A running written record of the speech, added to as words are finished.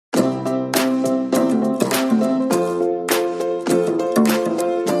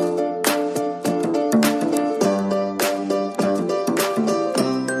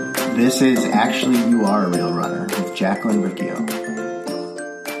This is Actually You Are a Real Runner with Jacqueline Riccio.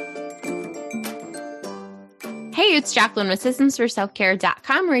 Hey, it's Jacqueline with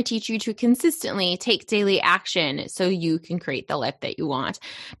SystemsForSelfCare.com, where I teach you to consistently take daily action so you can create the life that you want.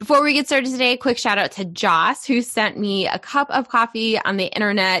 Before we get started today, quick shout out to Joss, who sent me a cup of coffee on the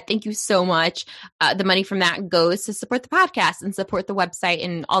internet. Thank you so much. The money from that goes to support the podcast and support the website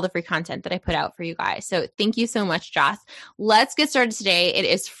and all the free content that I put out for you guys. So thank you so much, Joss. Let's get started today. It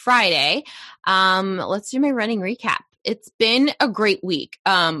is Friday. Let's do my running recap. It's been a great week.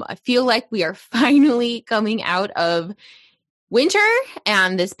 I feel like we are finally coming out of winter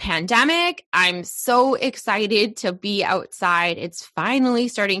and this pandemic. I'm so excited to be outside. It's finally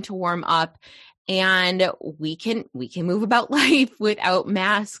starting to warm up and we can move about life without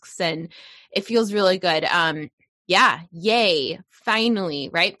masks, and it feels really good. Yay, finally,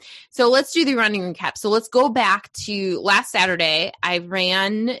 right? So let's do the running recap. So let's go back to last Saturday. I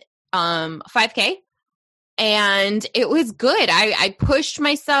ran 5K. And it was good. I pushed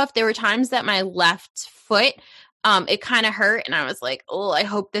myself. There were times that my left foot, it kind of hurt. And I was like, oh, I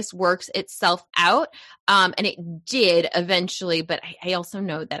hope this works itself out. And it did eventually. But I also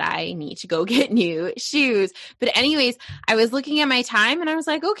know that I need to go get new shoes. But anyways, I was looking at my time and I was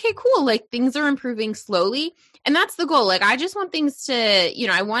like, okay, cool. Like things are improving slowly. And that's the goal. Like, I just want things to,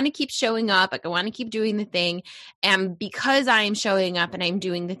 I want to keep showing up. Like, I want to keep doing the thing. And because I am showing up and I'm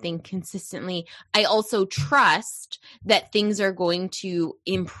doing the thing consistently, I also trust that things are going to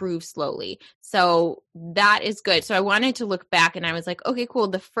improve slowly. So that is good. So I wanted to look back and I was like, okay, cool.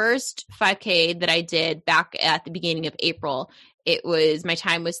 The first 5K that I did back at the beginning of April, my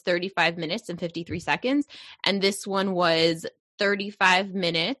time was 35 minutes and 53 seconds. And this one was 35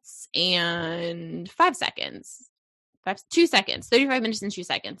 minutes and 5 seconds. 2 seconds, 35 minutes and 2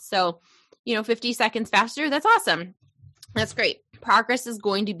 seconds. So, 50 seconds faster. That's awesome. That's great. Progress is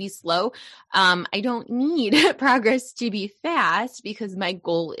going to be slow. I don't need progress to be fast because my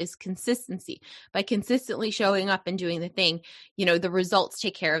goal is consistency. By consistently showing up and doing the thing, the results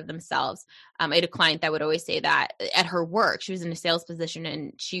take care of themselves. I had a client that would always say that at her work. She was in a sales position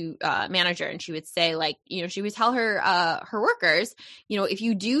and she manager, and she would say, like, she would tell her workers, if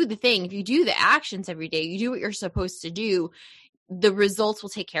you do the thing, if you do the actions every day, you do what you're supposed to do, the results will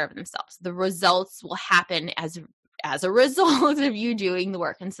take care of themselves. The results will happen as a result of you doing the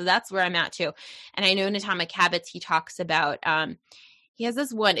work. And so that's where I'm at too. And I know in Atomic Habits, he talks about, he has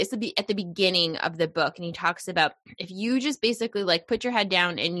this one, it's at the beginning of the book. And he talks about if you just basically like put your head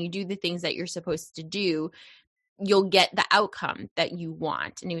down and you do the things that you're supposed to do, you'll get the outcome that you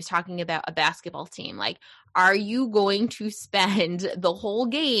want. And he was talking about a basketball team. Like, are you going to spend the whole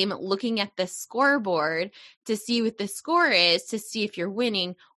game looking at the scoreboard to see what the score is, to see if you're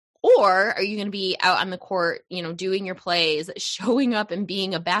winning? Or are you going to be out on the court, doing your plays, showing up and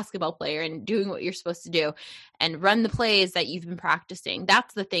being a basketball player and doing what you're supposed to do and run the plays that you've been practicing?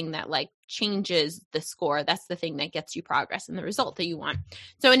 That's the thing that like changes the score. That's the thing that gets you progress and the result that you want.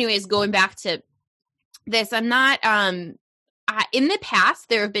 So anyways, going back to this, I'm not, in the past,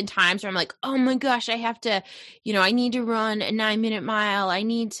 there have been times where I'm like, oh my gosh, I have to, I need to run a 9-minute mile. I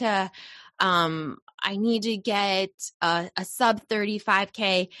need to get a sub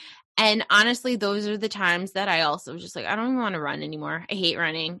 35K. And honestly, those are the times that I also was just like, I don't even want to run anymore. I hate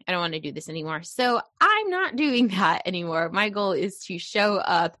running. I don't want to do this anymore. So I'm not doing that anymore. My goal is to show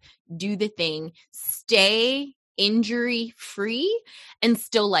up, do the thing, stay injury free, and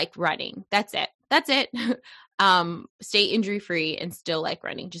still like running. That's it. Stay injury free and still like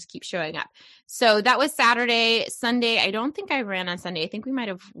running. Just keep showing up. So that was Saturday. Sunday, I don't think I ran on Sunday. I think we might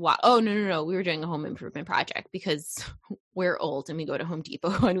have Oh, no. We were doing a home improvement project because we're old and we go to Home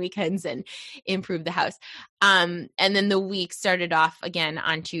Depot on weekends and improve the house. And then the week started off again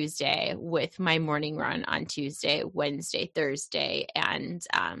on Tuesday with my morning run on Tuesday, Wednesday, Thursday, and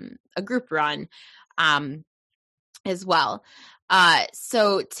a group run as well.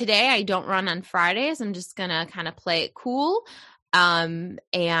 So today I don't run on Fridays. I'm just going to kind of play it cool. My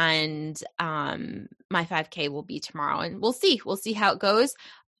 5K will be tomorrow, and we'll see how it goes.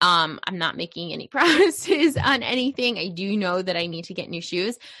 I'm not making any promises on anything. I do know that I need to get new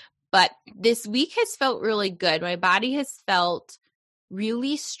shoes, but this week has felt really good. My body has felt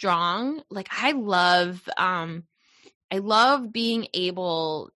really strong. Like I love being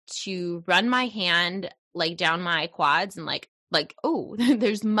able to run my hand like down my quads and like, oh,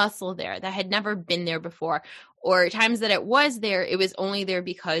 there's muscle there that had never been there before. Or times that it was there, it was only there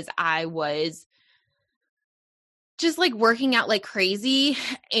because I was just like working out like crazy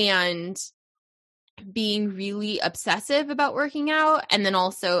and being really obsessive about working out, and then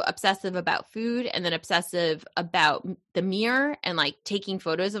also obsessive about food, and then obsessive about the mirror and like taking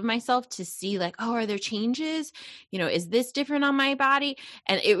photos of myself to see like, oh, are there changes? You know, is this different on my body?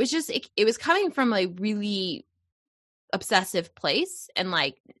 And it was just, it was coming from a really obsessive place, and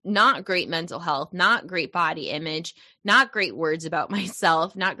like not great mental health, not great body image, not great words about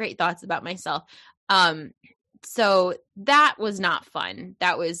myself, not great thoughts about myself. So that was not fun.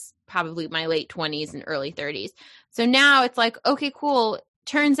 That was probably my late 20s and early 30s. So now it's like, okay, cool.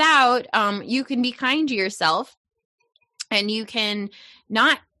 Turns out you can be kind to yourself, and you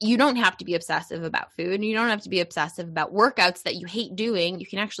don't have to be obsessive about food, and you don't have to be obsessive about workouts that you hate doing. You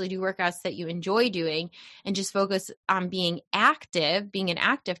can actually do workouts that you enjoy doing and just focus on being an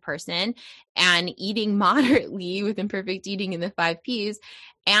active person, and eating moderately with imperfect eating in the 5 Ps,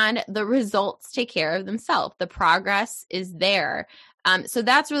 and the results take care of themselves. The progress is there. So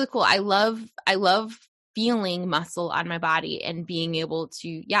that's really cool. I love feeling muscle on my body and being able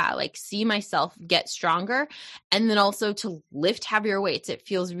to, like see myself get stronger, and then also to lift heavier weights. It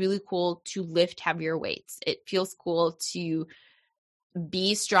feels really cool to lift heavier weights. It feels cool to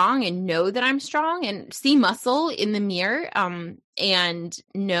be strong and know that I'm strong and see muscle in the mirror, and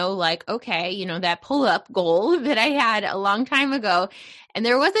know like, okay, you know, that pull-up goal that I had a long time ago. And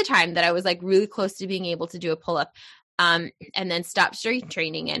there was a time that I was like really close to being able to do a pull-up, and then stopped strength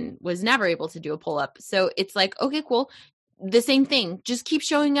training and was never able to do a pull-up. So it's like, okay, cool. The same thing. Just keep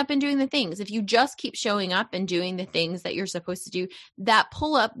showing up and doing the things. If you just keep showing up and doing the things that you're supposed to do, that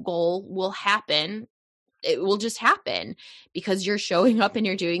pull-up goal will happen. It will just happen because you're showing up and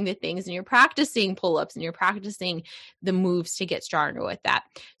you're doing the things, and you're practicing pull-ups, and you're practicing the moves to get stronger with that.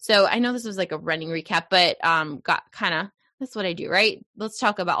 So I know this was like a running recap, but that's what I do, right? Let's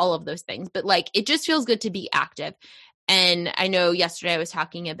talk about all of those things. But like, it just feels good to be active. And I know yesterday I was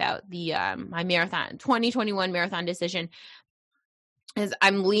talking about the my 2021 marathon decision, as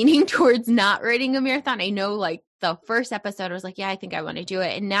I'm leaning towards not writing a marathon. I know like the first episode I was like, yeah, I think I want to do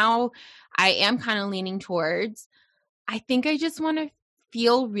it. And now I am kind of leaning towards, I think I just want to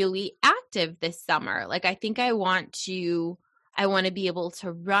feel really active this summer. Like, I think I want to be able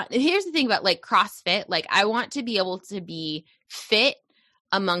to run. And here's the thing about like CrossFit. Like, I want to be able to be fit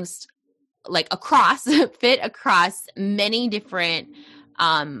fit across many different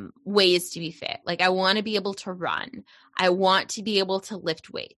ways to be fit. Like, I want to be able to run. I want to be able to lift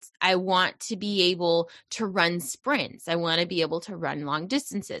weights. I want to be able to run sprints. I want to be able to run long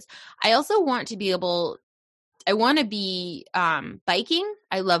distances. I also want to be biking.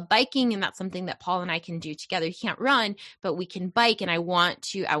 I love biking, and that's something that Paul and I can do together. He can't run, but we can bike, and I want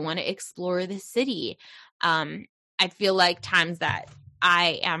to explore the city. I feel like times that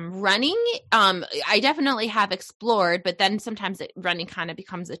I am running, I definitely have explored, but then sometimes running kind of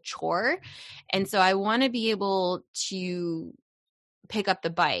becomes a chore. And so I want to be able to pick up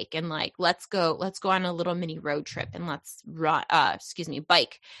the bike and like, let's go on a little mini road trip, and let's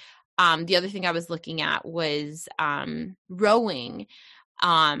bike. The other thing I was looking at was rowing.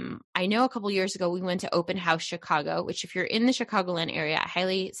 I know a couple years ago we went to Open House Chicago, which if you're in the Chicagoland area, I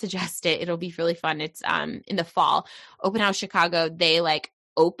highly suggest it. It'll be really fun. It's in the fall. Open House Chicago, they like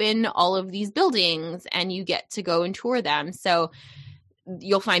open all of these buildings and you get to go and tour them. So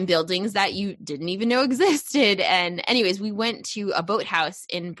you'll find buildings that you didn't even know existed. And anyways, we went to a boathouse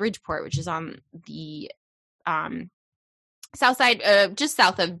in Bridgeport, which is on the south side, just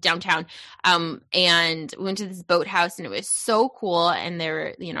south of downtown, and we went to this boathouse, and it was so cool. And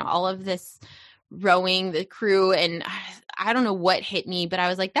there were, all of this rowing, the crew, and I don't know what hit me, but I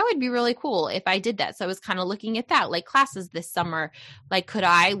was like, that would be really cool if I did that. So I was kind of looking at that, like classes this summer. Like, could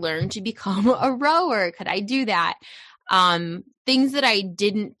I learn to become a rower? Could I do that? Things that I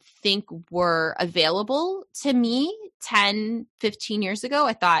didn't think were available to me 10, 15 years ago.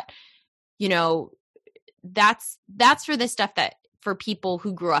 I thought, that's for the stuff that for people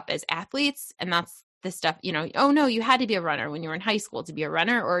who grew up as athletes. And that's the stuff, oh no, you had to be a runner when you were in high school to be a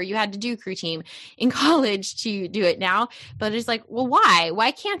runner, or you had to do crew team in college to do it now. But it's like, well,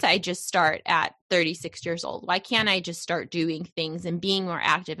 why can't I just start at 36 years old? Why can't I just start doing things and being more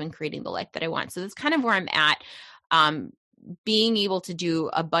active and creating the life that I want? So that's kind of where I'm at. Being able to do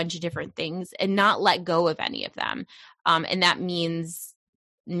a bunch of different things and not let go of any of them. And that means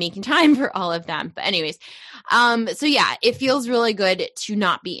making time for all of them. But anyways, so yeah, it feels really good to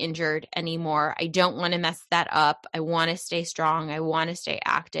not be injured anymore. I don't want to mess that up. I want to stay strong. I want to stay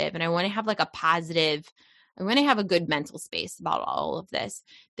active, and I want to have I want to have a good mental space about all of this.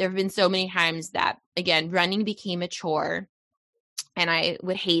 There have been so many times that, again, running became a chore, and I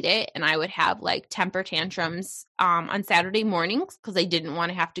would hate it. And I would have like temper tantrums on Saturday mornings because I didn't want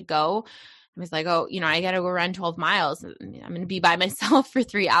to have to go was like, oh, I got to go run 12 miles. I'm going to be by myself for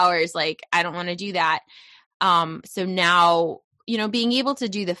 3 hours. Like, I don't want to do that. So now, being able to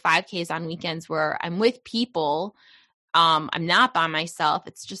do the 5Ks on weekends where I'm with people, I'm not by myself.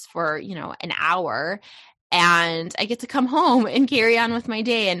 It's just for, an hour, and I get to come home and carry on with my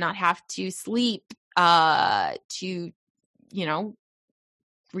day and not have to sleep, to,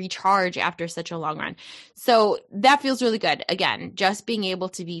 recharge after such a long run. So that feels really good. Again, just being able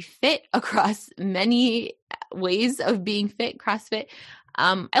to be fit across many ways of being fit, CrossFit.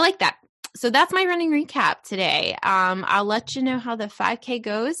 I like that. So that's my running recap today. I'll let you know how the 5K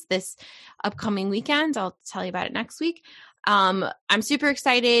goes this upcoming weekend. I'll tell you about it next week. I'm super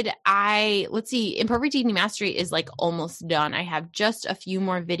excited. Let's see, Imperfect Eating Mastery is like almost done. I have just a few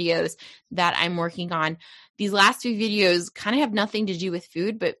more videos that I'm working on. These last few videos kind of have nothing to do with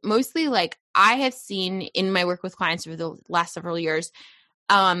food, but mostly like I have seen in my work with clients over the last several years,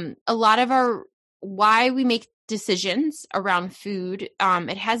 a lot of why we make decisions around food,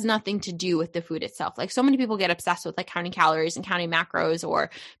 it has nothing to do with the food itself. Like so many people get obsessed with like counting calories and counting macros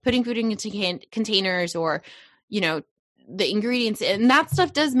or putting food into containers or, the ingredients, and that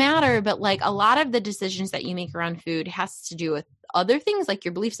stuff does matter. But like a lot of the decisions that you make around food has to do with other things, like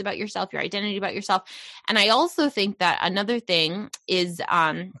your beliefs about yourself, your identity about yourself. And I also think that another thing is,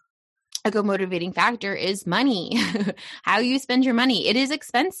 a good motivating factor is money, how you spend your money. It is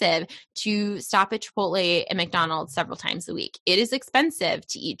expensive to stop at Chipotle and McDonald's several times a week. It is expensive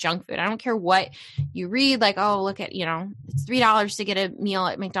to eat junk food. I don't care what you read, like, oh, look at, it's $3 to get a meal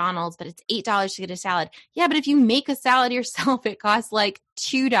at McDonald's, but it's $8 to get a salad. Yeah, but if you make a salad yourself, it costs like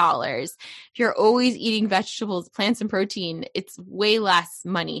 $2. If you're always eating vegetables, plants, and protein, it's way less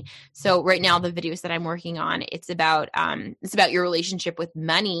money. So right now, the videos that I'm working on, it's about your relationship with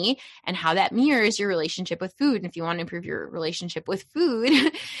money and how that mirrors your relationship with food. And if you want to improve your relationship with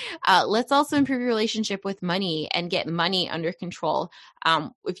food, let's also improve your relationship with money and get money under control.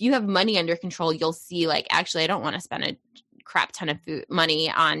 If you have money under control, you'll see like, actually, I don't want to spend a crap ton of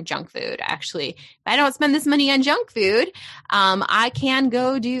money on junk food. Actually, if I don't spend this money on junk food, I can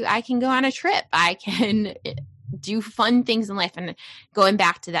go on a trip. I can do fun things in life. And going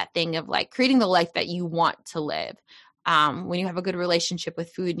back to that thing of like creating the life that you want to live. When you have a good relationship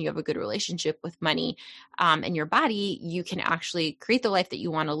with food and you have a good relationship with money, and your body, you can actually create the life that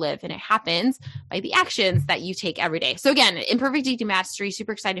you want to live. And it happens by the actions that you take every day. So again, Imperfect Eating Mastery,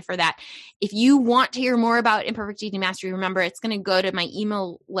 super excited for that. If you want to hear more about Imperfect Eating Mastery, remember it's going to go to my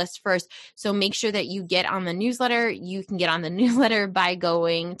email list first. So make sure that you get on the newsletter. You can get on the newsletter by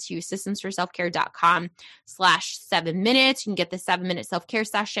going to systemsforselfcare.com/7minutes. You can get the 7-minute self-care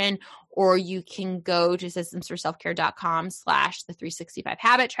session, or you can go to systemsforselfcare.com/the 365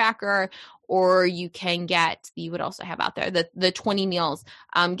 habit tracker, or you can get what else I have out there, the 20 meals.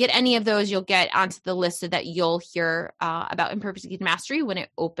 Get any of those. You'll get onto the list so that you'll hear about Imperfect Eating Mastery when it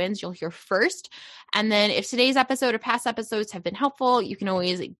opens. You'll hear first. And then if today's episode or past episodes have been helpful, you can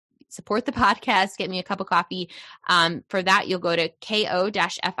always support the podcast, get me a cup of coffee. For that, you'll go to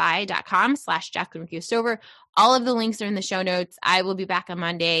ko-fi.com/Jacqueline Riccio Stover. All of the links are in the show notes. I will be back on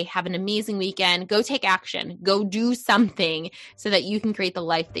Monday. Have an amazing weekend. Go take action. Go do something so that you can create the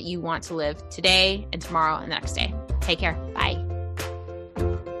life that you want to live today and tomorrow and the next day. Take care. Bye.